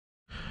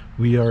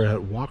We are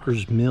at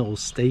Walker's Mill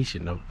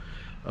Station of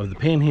the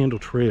Panhandle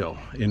Trail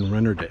in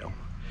Rennerdale.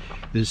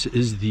 This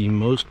is the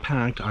most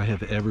packed I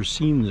have ever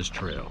seen this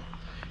trail.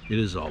 It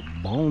is a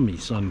balmy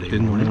Sunday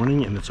in the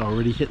morning and it's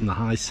already hitting the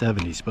high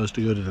 70s, supposed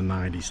to go to the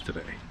 90s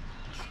today.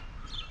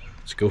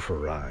 Let's go for a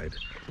ride.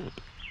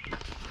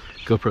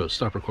 GoPro,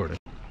 stop recording.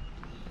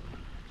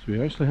 So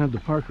we actually had to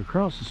park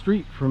across the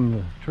street from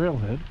the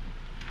trailhead,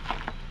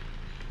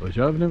 which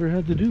I've never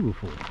had to do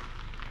before.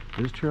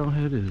 This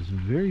trailhead is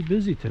very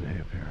busy today,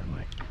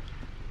 apparently.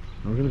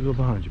 We're gonna go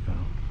behind you, pal.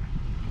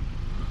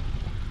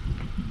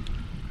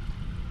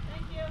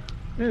 Thank you.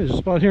 Hey, there's a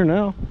spot here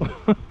now.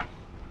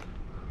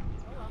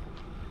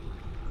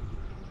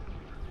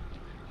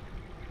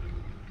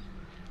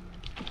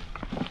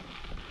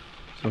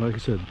 So like I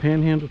said,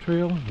 Panhandle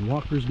Trail,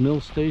 Walker's Mill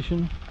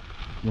Station.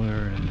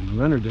 We're in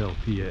Rennerdale,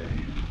 PA.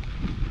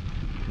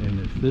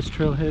 And if this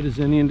trailhead is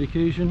any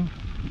indication,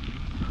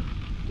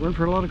 we're in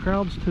for a lot of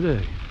crowds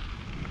today.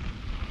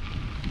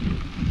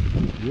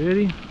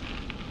 Ready?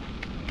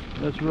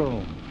 Let's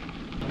roll.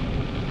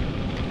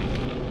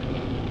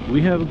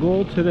 We have a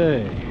goal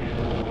today,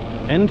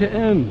 end to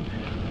end.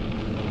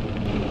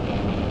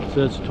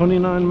 So it's a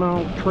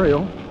 29-mile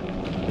trail.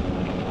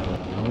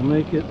 I'll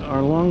make it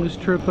our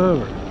longest trip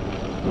ever.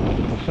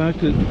 The fact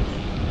that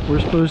we're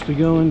supposed to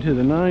go into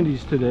the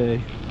 90s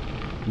today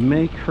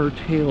may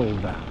curtail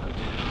that.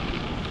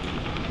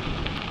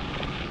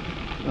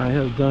 I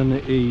have done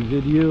a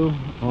video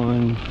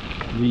on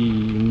the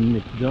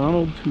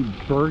McDonald to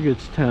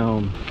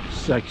Burgettstown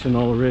section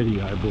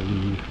already, I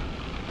believe.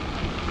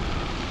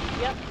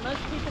 Yep, most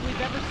people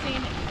we've ever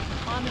seen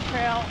on the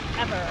trail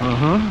ever.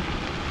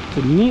 It's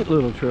a neat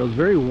little trail. It's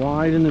very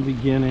wide in the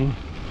beginning.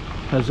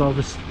 Has all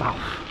this stuff.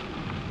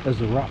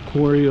 Has a rock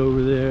quarry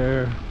over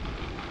there.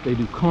 They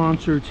do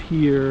concerts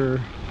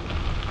here.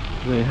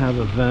 They have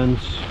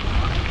events.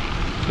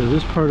 So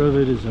this part of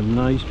it is a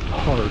nice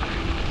park.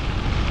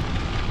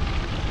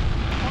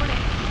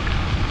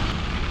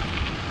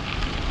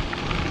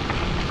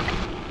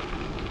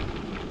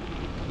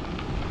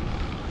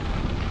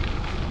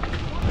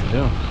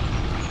 Yeah.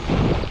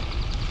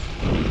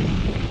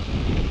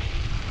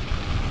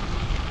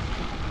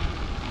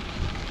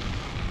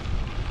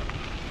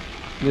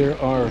 There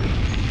are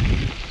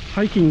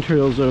hiking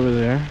trails over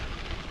there.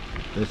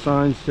 The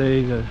signs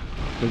say that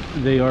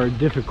they are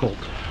difficult.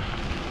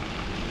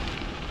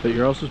 But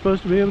you're also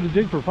supposed to be able to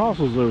dig for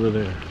fossils over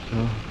there.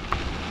 So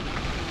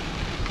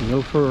you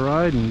go for a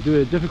ride and do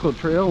a difficult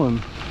trail and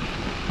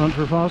hunt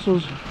for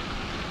fossils,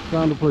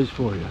 found a place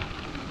for you.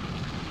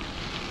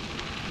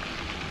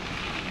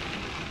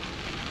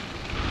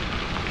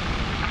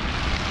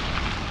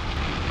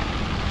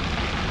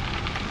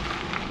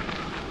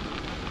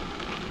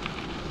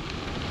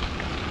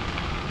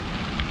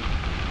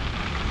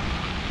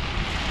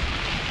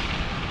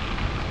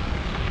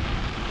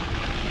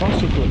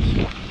 Fossil cliffs. Did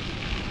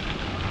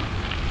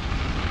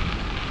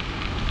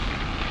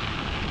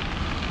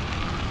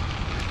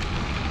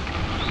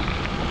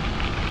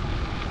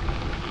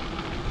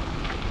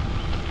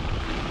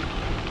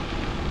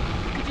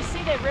you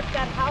see they ripped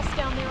that house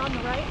down there on the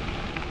right?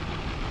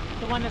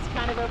 The one that's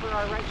kind of over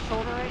our right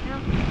shoulder right now?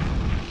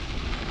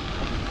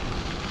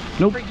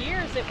 Nope. For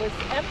years it was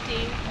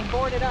empty and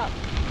boarded up.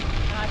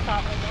 And I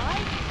thought, well, why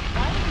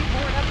did you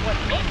board up what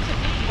looked to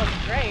me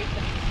wasn't great,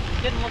 but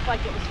didn't look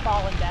like it was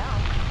falling down.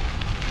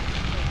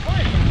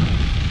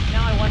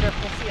 Now I wonder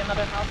if we'll see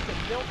another house get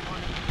built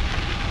on it.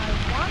 I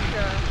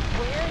wonder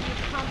where you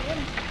come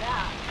into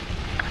that.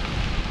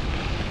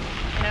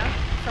 You know,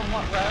 from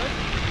what road?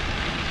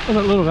 Oh,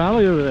 that little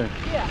valley over there.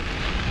 Yeah.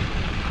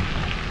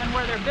 And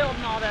where they're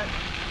building all that.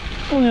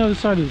 On the other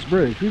side of this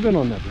bridge. We've been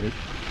on that bridge.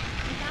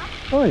 You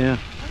have? Oh yeah.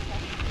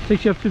 Okay.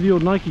 Takes you up to the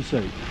old Nike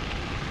site.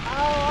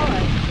 Oh, all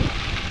right.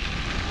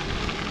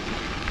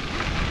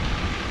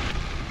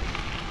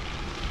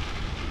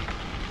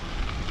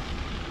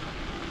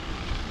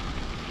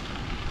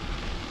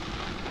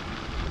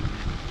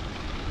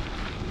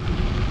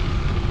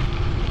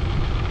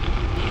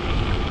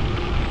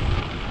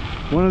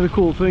 One of the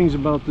cool things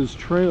about this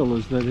trail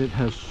is that it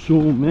has so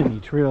many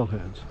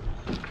trailheads.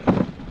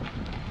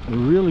 They're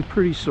really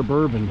pretty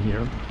suburban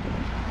here.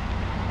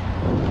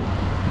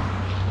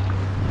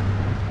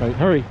 All right,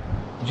 hurry.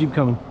 Jeep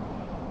coming.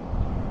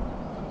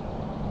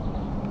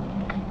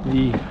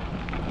 The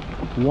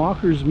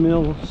Walker's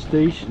Mill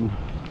Station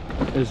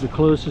is the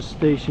closest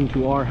station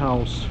to our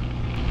house,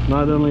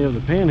 not only of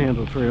the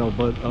Panhandle Trail,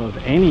 but of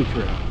any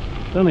trail.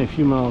 It's only a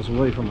few miles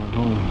away from our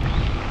home.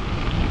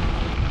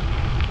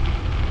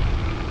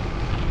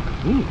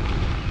 Ooh,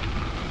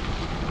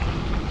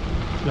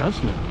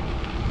 that's new.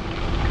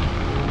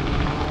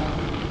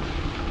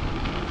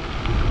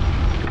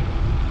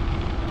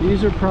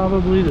 These are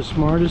probably the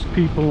smartest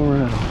people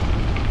around.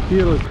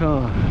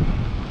 Helicon. I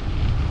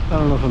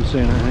don't know if I'm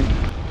saying it right.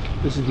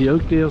 This is the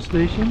Oakdale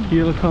station.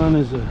 Helicon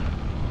is a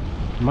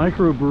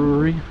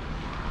microbrewery,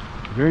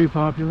 very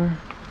popular.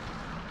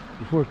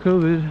 Before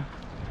COVID,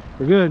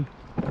 we're good.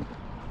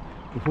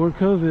 Before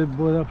COVID,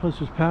 boy, that place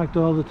was packed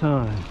all the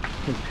time.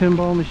 There's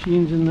pinball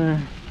machines in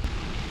there.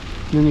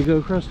 And then you go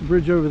across the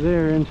bridge over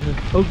there into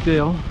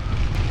Oakdale.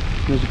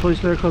 There's a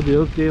place there called the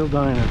Oakdale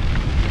Diner.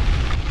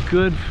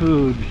 Good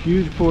food,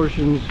 huge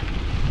portions,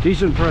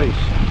 decent price.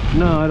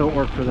 No, I don't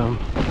work for them.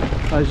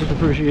 I just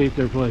appreciate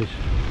their place.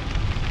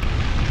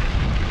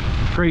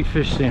 Great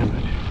fish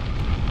sandwich.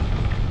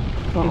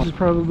 This is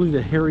probably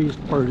the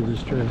hairiest part of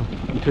this trail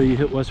until you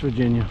hit West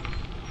Virginia.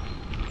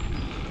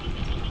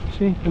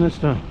 See, and it's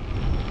done.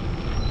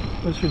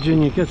 West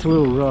Virginia gets a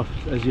little rough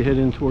as you head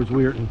in towards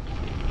Weirton.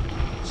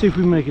 See if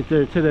we make it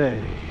there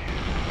today.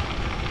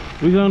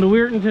 We going to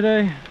Weirton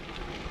today?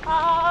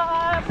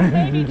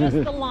 Maybe just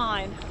the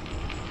line.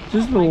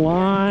 Just the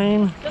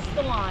line? Just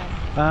the line.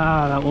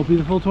 Ah, that won't be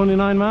the full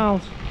 29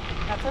 miles.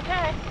 That's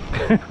okay.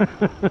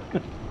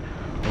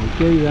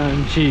 Okay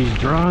then, she's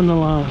drawing the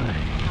line.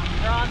 I'm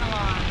drawing the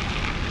line.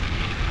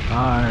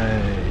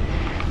 Alright.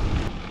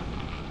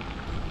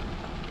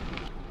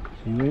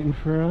 Is he waiting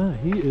for us?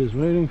 He is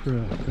waiting for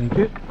us. Thank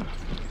you.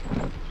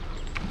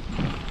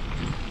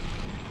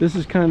 This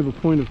is kind of a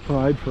point of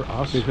pride for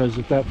us because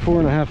at that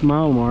 4.5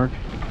 mile mark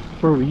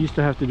where we used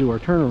to have to do our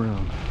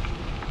turnaround.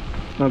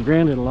 Now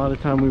granted, a lot of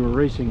time we were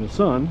racing the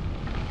sun.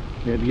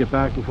 We had to get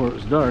back before it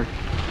was dark.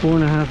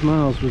 4.5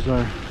 miles was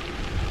our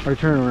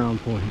turnaround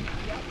point.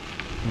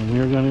 And we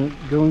are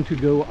going to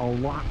go a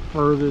lot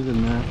further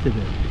than that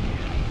today.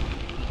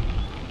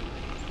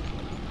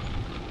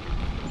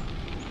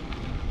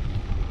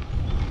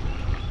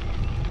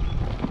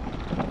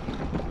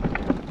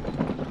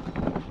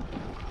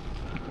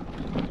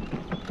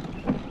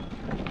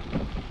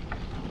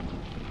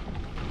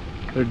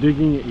 They're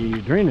digging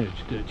a drainage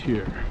ditch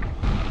here.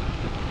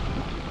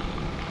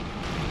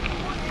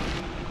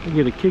 I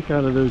get a kick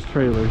out of those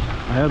trailers.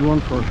 I had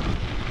one for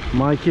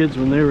my kids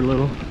when they were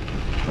little.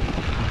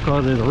 I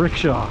called it a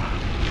rickshaw.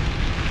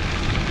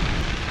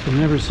 I've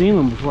never seen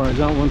them before I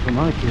got one for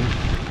my kids.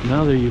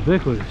 Now they're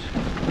ubiquitous.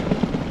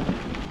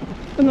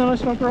 And then I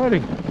stopped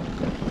riding.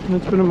 And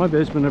it's been in my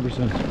basement ever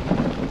since.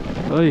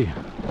 Hey,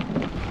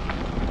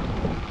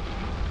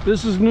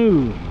 this is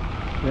new.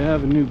 They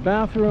have a new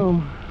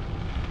bathroom.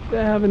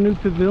 They have a new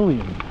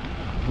pavilion.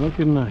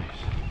 Looking nice.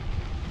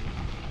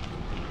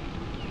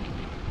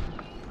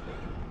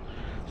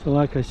 So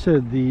like I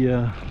said,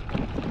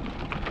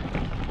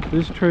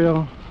 this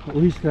trail, at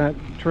least that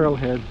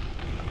trailhead,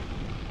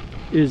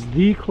 is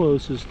the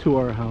closest to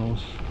our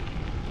house.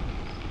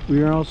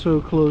 We are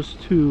also close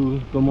to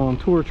the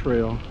Montour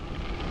Trail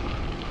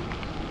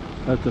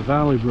at the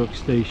Valley Brook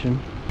station.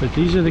 But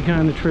these are the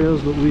kind of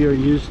trails that we are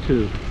used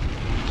to.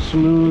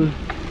 Smooth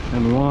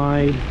and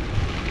wide,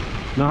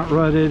 not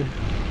rutted,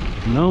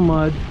 no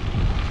mud,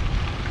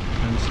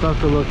 and stuff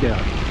to look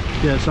at.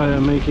 Yes, I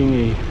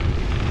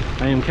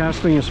am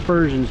casting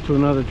aspersions to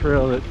another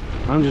trail that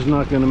I'm just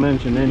not going to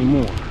mention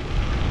anymore.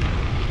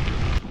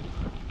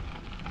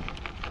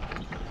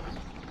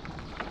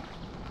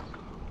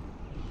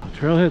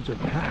 Trailheads are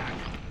packed.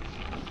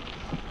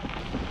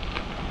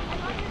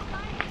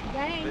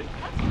 Dang,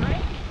 that's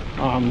great.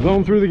 I'm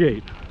going through the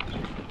gate.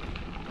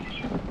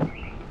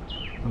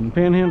 On the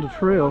Panhandle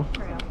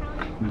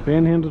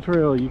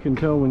Trail, you can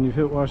tell when you've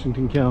hit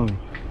Washington County.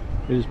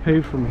 It is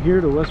paved from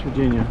here to West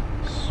Virginia.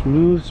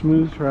 Smooth,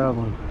 smooth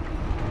traveling.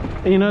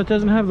 And you know, it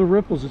doesn't have the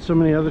ripples that so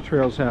many other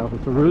trails have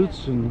with the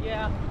roots and...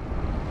 Yeah.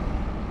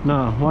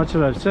 No, watch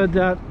it. I've said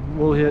that.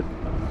 We'll hit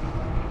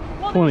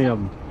 20 of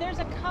them. There's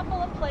a couple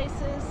of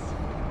places,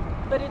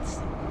 but it's,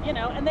 you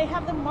know, and they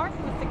have them marked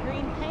with the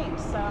green paint,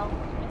 so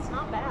it's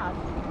not bad.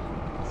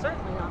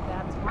 Certainly not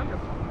bad. It's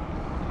wonderful.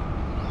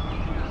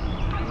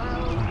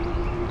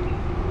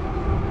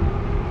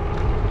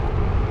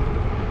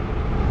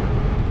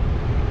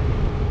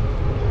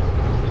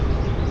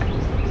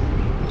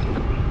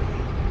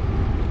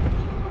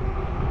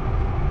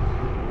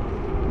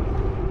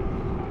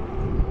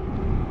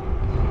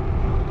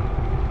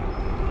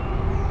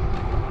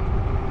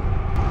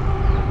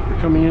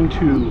 Coming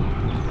into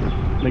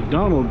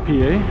McDonald,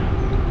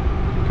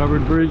 PA.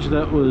 Covered bridge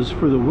that was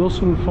for the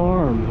Wilson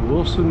Farm, the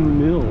Wilson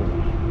Mill.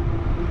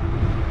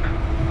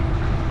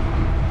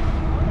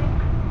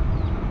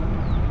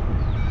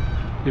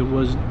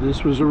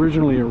 This was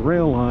originally a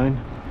rail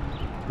line.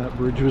 That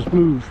bridge was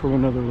moved from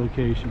another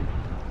location.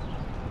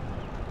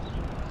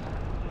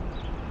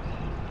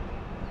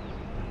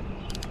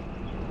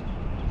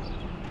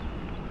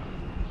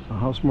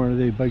 How smart are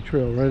they? Bike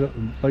trail right up,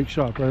 bike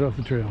shop right off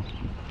the trail.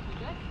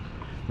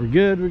 We're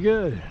good, we're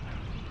good.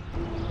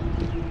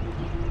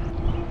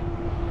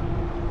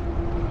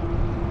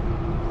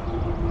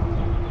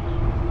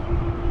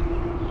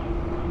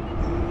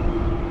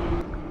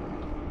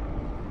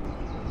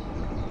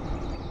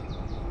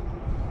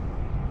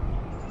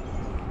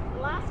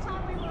 Last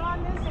time we were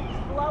on this, it was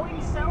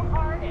blowing so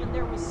hard and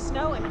there was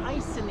snow and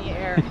ice in the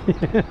air.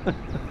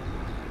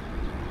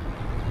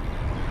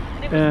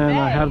 And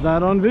I have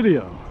that on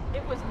video.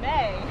 It was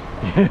May.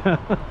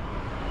 Yeah.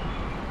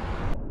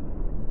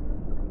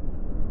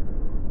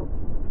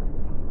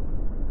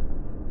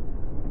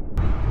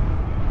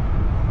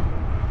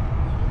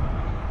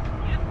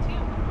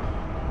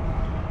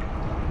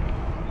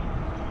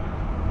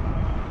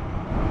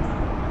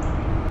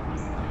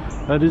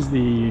 That is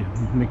the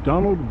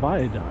McDonald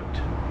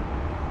Viaduct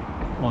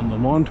on the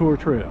Montour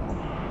Trail.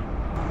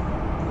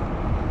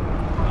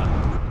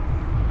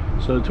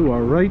 So to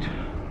our right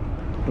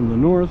from the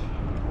north,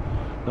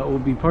 that will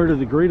be part of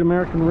the Great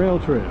American Rail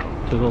Trail.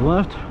 To the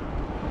left,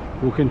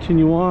 we'll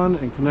continue on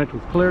and connect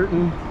with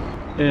Weirton,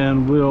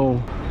 and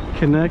we'll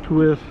connect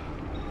with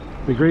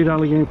the Great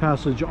Allegheny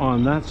Passage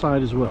on that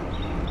side as well.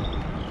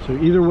 So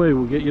either way,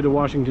 we'll get you to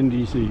Washington,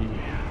 D.C.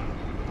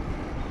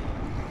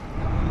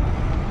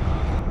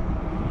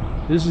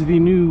 This is the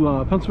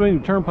new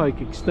Pennsylvania Turnpike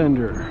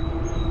Extender,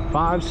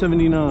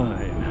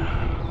 579.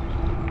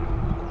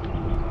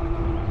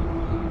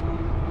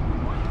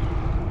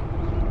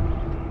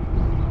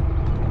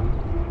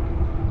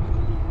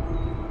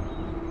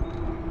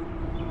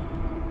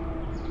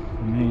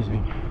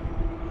 Amazing.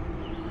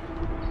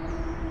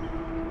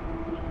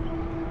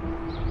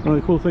 One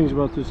of the cool things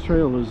about this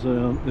trail is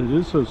it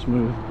is so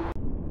smooth.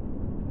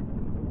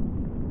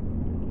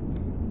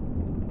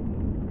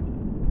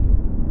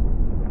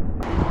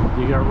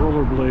 You got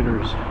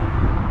rollerbladers.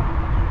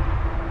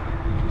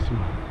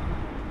 Some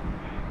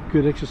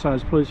good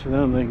exercise place for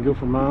them. They can go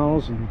for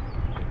miles and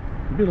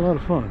it'll be a lot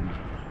of fun.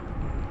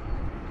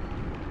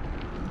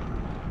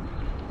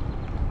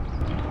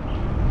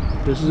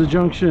 This is a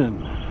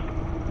junction.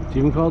 It's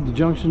even called the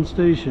Junction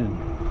Station.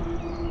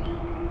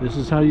 This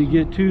is how you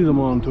get to the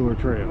Montour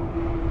Trail.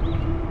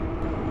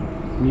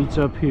 Meets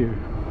up here.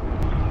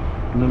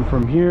 And then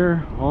from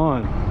here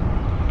on,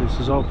 this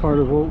is all part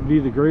of what will be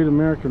the Great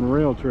American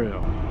Rail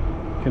Trail,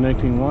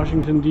 connecting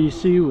Washington,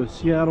 D.C. with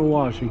Seattle,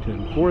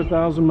 Washington.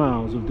 4,000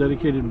 miles of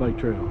dedicated bike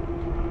trail.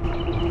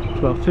 It's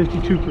about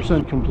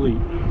 52% complete.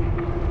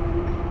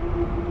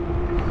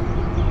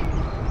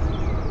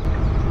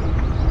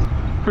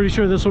 Pretty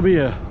sure this will be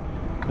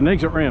an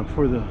exit ramp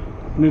for the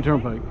new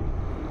turnpike.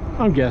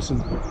 I'm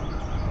guessing.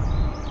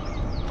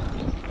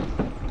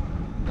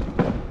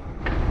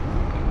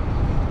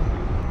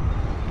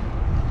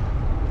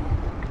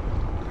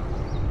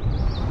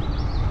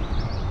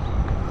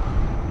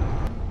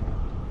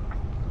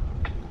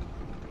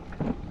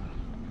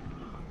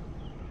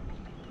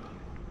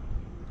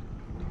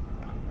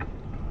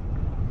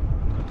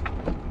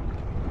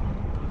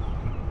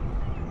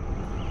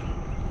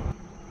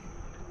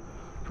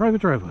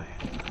 Private driveway.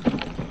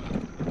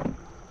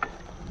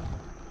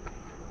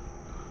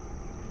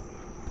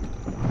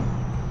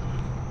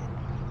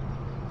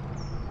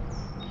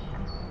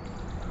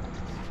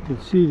 You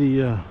can see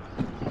the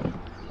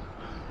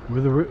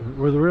where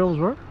the rails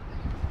were.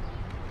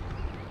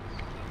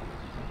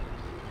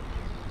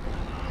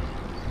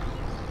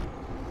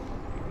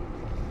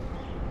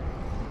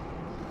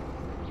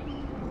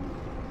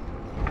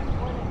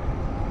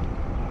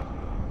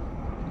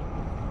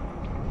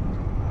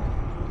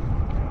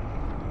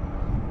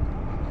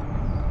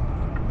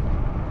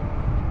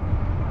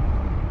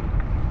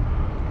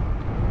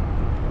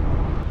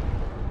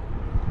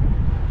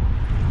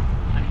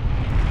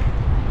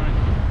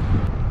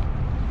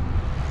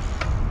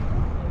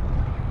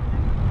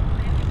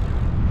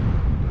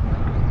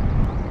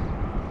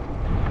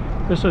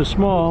 They're so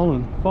small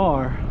and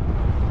far,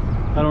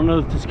 I don't know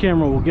if this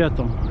camera will get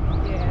them.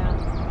 Yeah.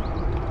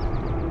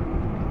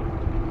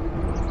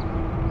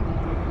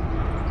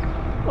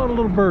 A lot of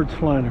little birds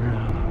flying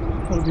around.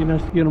 Thought it'd be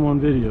nice to get them on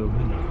video,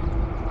 but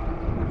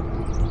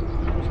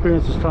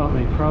experience has taught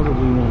me probably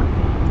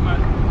won't.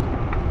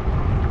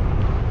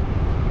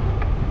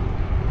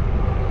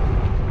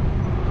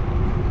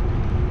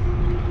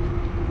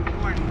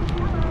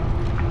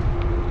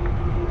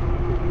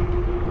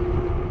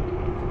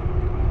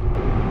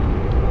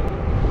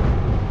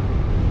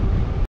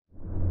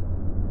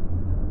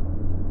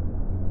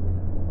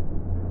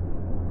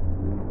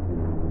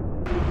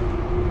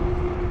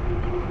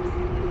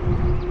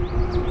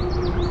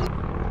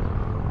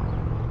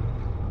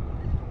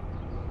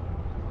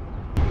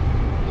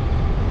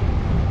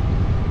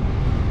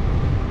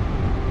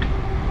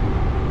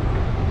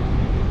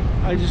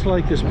 I just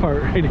like this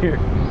part right here.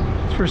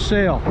 It's for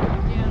sale.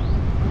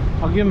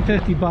 Yeah. I'll give him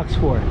 $50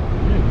 for it.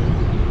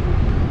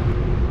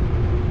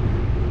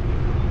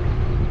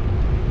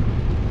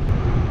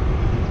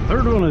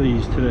 Third one of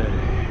these today.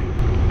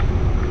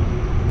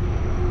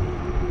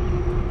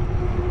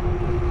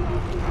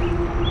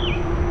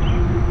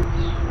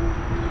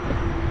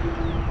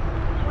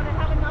 Want to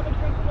have another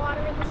drink of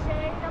water in the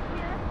shade up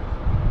here?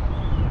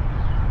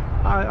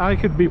 I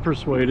could be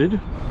persuaded.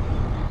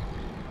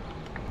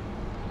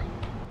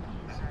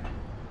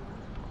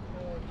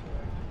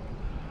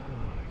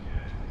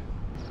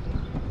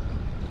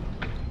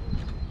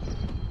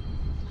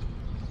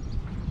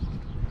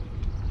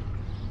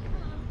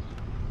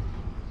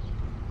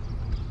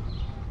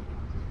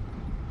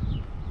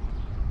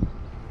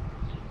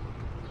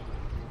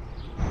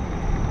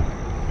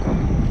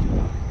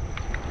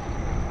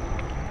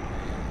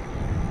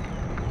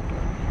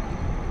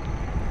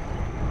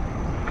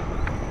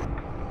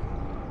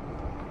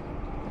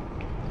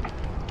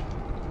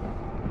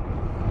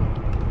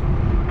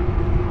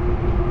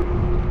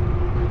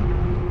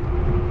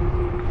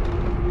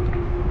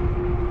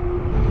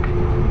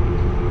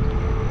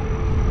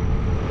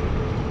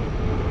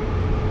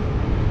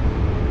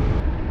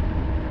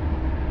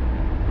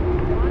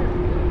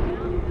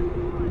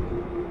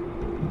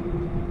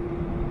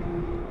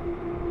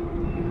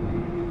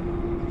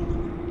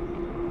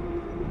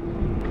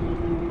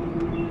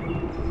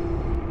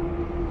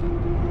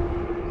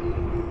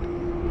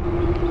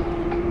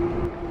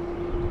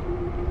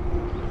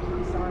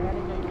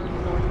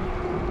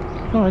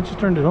 No, I just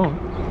turned it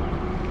on.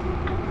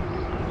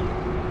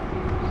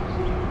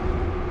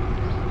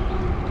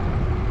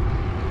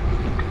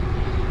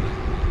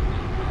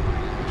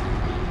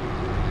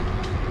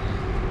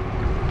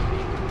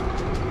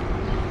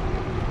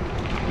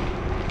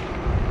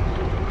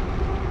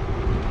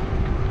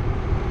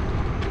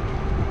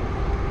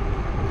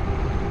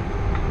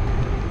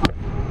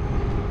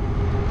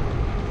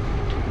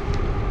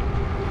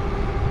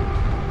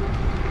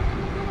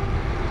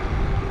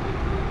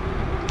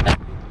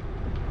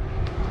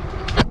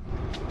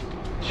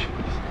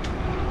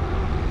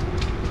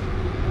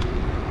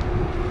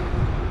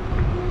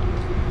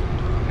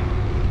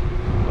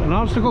 An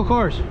obstacle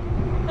course.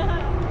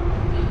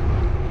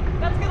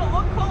 That's gonna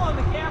look cool on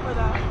the camera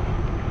though.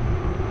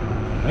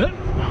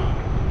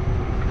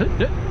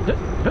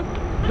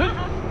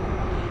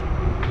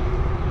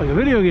 Like a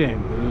video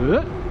game.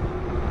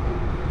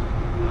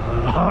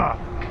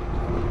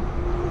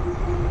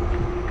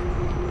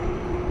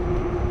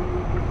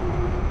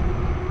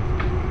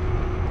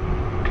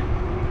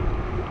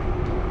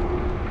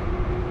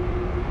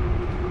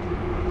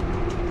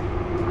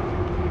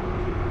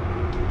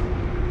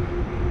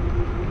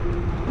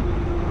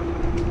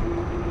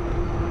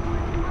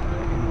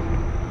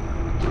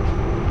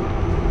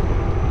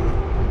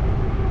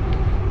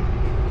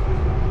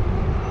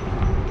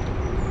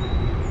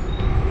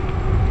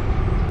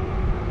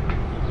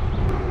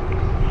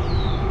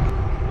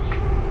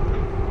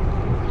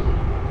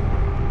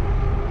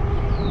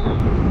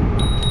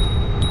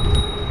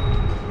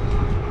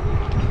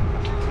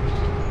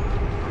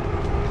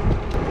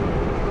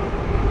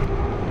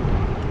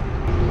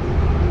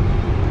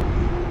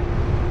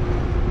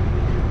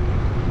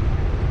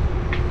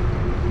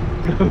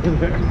 Over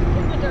there.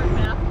 It's a dirt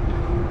map.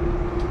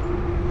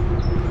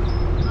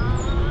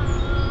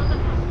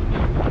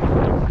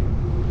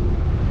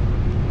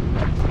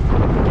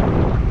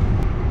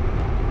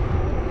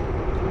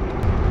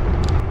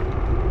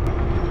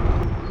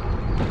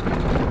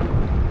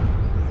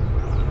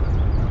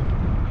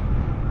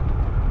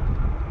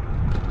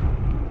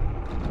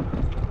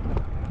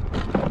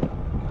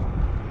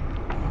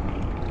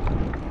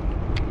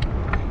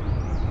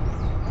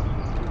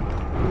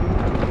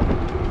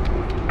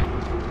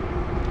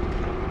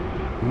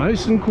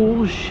 Nice and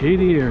cool,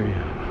 shady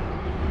area.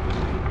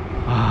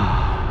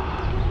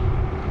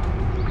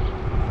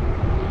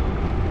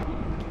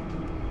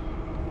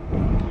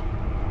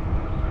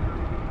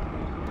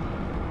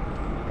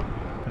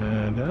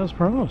 And as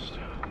promised,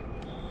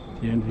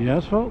 the end of the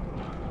asphalt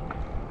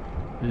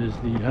is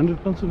the end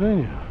of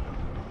Pennsylvania.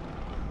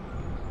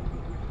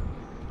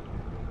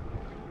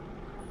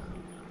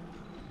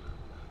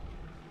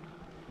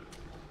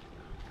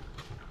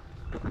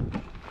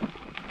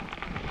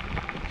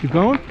 Keep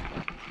going?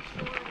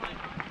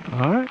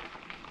 Alright.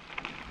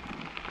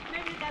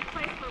 Maybe that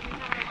place where we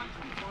had our lunch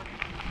before.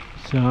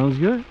 Sounds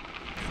good.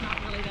 It's not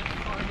really that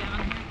far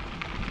down here.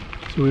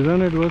 So we've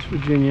entered West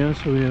Virginia,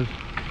 so we have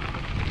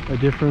a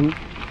different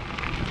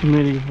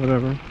committee,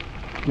 whatever,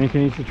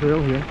 maintains the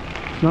trail here.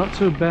 It's not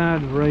so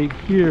bad right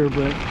here,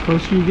 but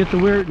closer you get to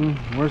Weirton,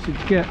 worse it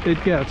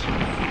gets.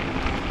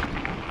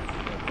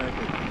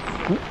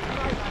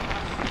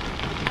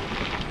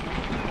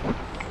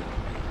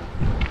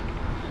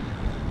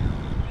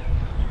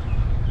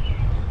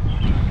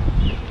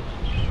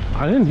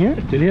 I didn't hear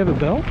it. Did he have a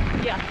bell?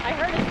 Yeah, I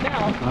heard his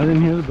bell. I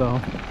didn't hear the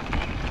bell.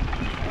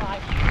 Right.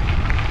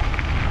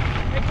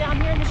 Right down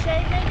here in the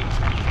shade, maybe?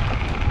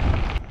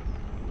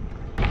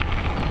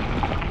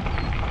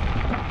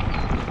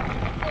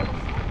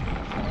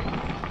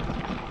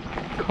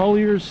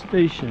 Collier's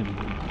Station.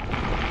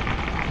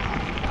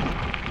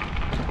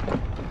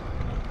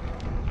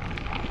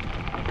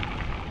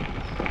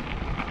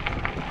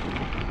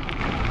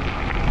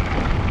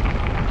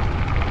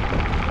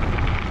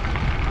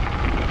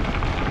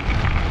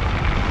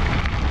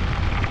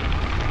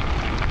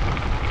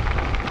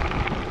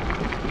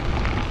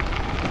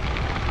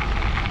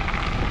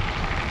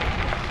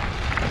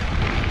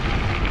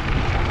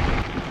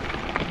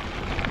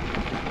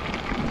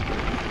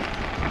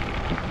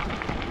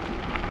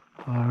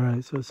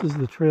 Alright, so it says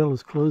the trail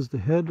is closed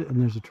ahead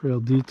and there's a trail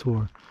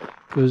detour.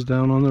 Goes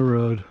down on the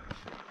road.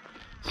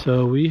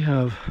 So we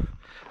have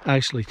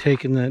actually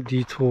taken that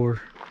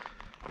detour.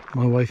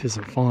 My wife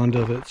isn't fond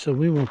of it, so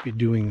we won't be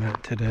doing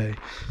that today.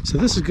 So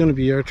this is going to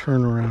be our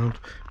turnaround.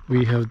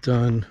 We have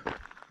done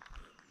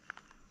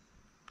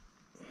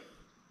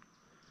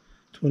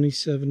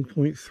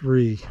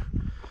 27.3.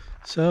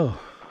 So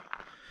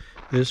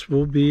this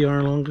will be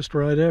our longest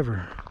ride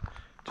ever.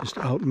 Just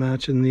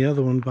outmatching the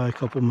other one by a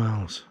couple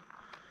miles.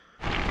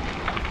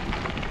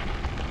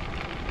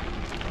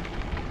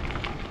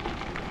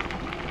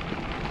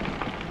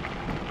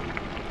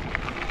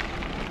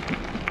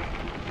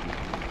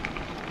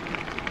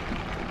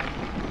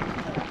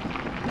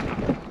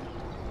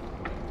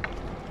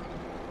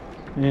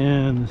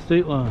 And the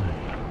state line.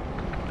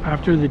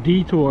 After the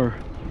detour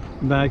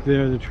back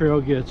there, the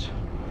trail gets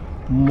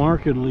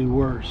markedly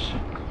worse,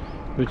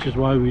 which is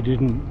why we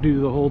didn't do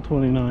the whole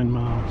 29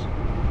 miles.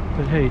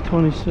 But hey,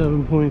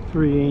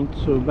 27.3 ain't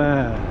so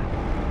bad.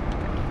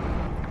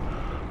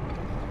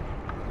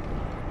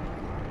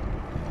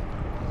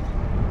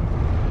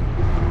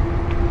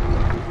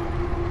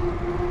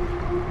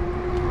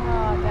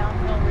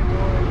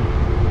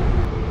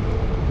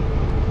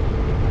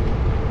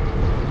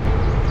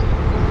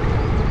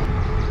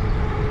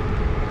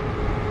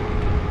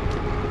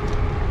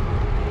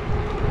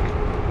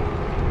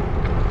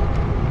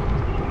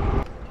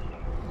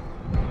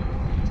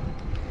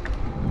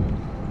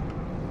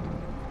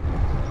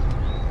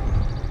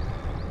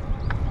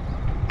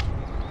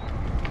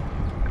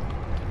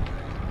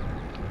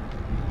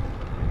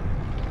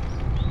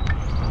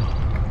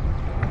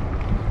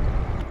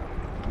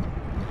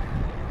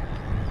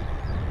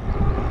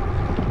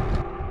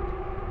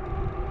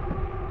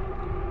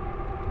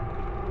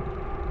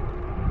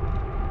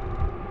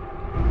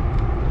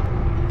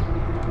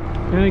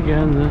 And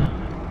again, the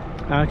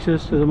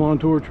access to the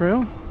Montour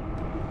Trail.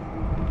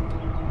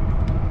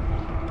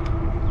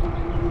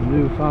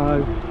 New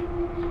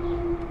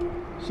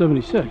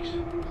 576.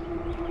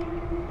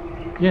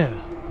 Yeah,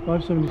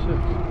 576.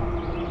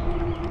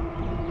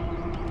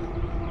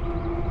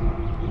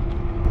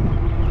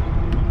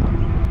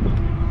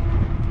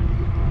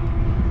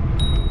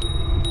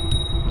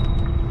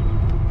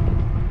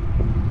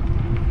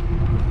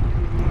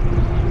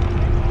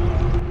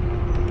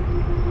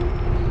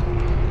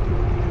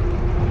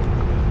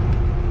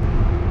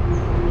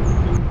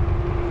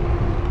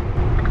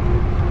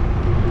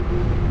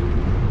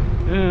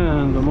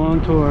 And the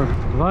Montour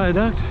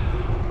Viaduct.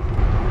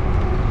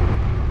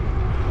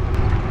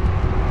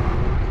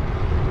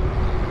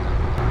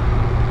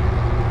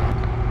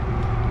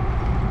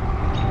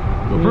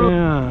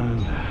 And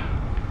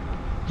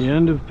the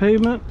end of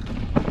pavement,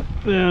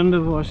 the end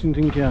of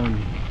Washington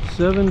County.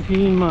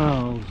 17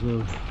 miles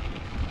of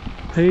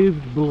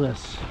paved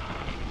bliss.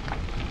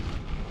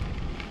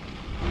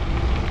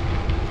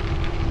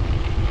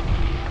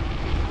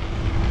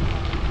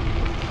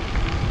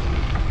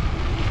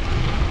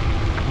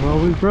 Well,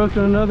 we've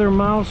broken another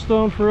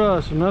milestone for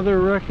us,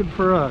 another record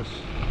for us.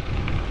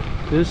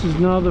 This is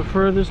now the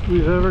furthest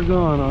we've ever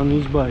gone on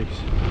these bikes.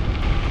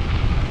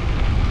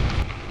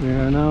 We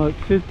are now at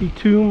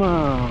 52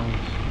 miles.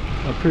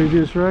 Our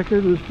previous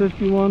record was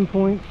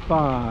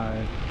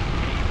 51.5.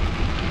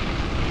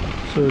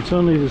 So it's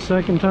only the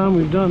second time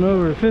we've done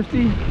over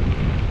 50,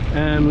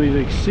 and we've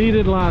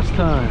exceeded last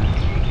time.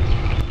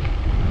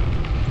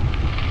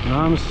 And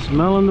I'm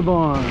smelling the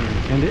barn,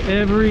 and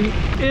every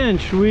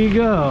inch we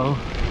go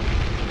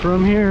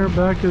from here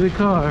back to the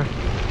car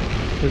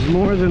is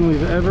more than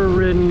we've ever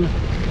ridden,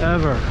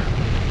 ever.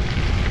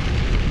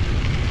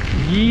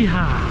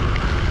 Yeehaw!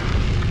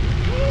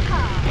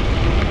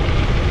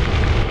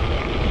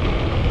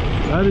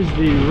 That is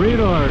the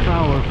radar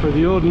tower for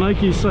the old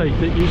Nike site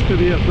that used to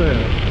be up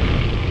there.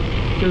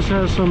 This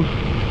has some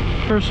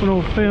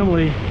personal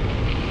family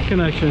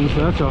connections,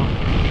 that's all.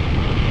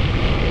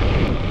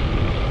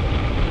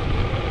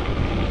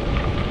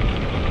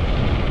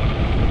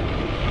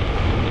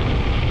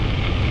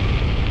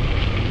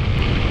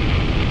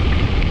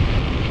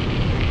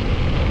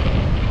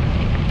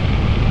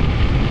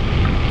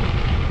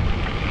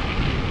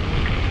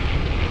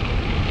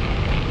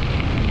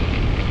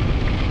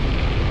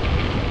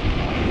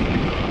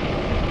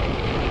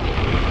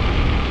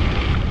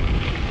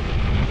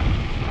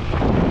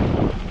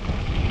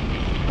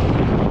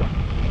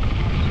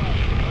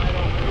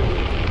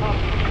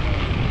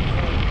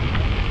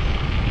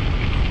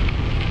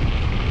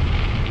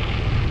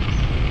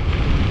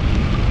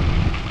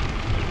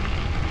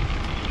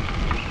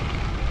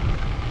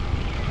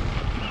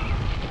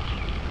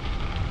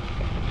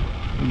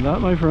 And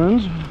that, my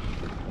friends,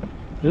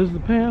 is the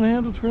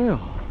Panhandle Trail.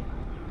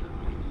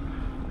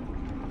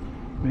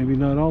 Maybe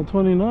not all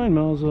 29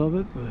 miles of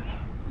it,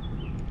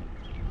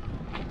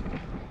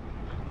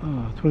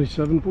 but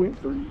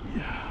 27.3.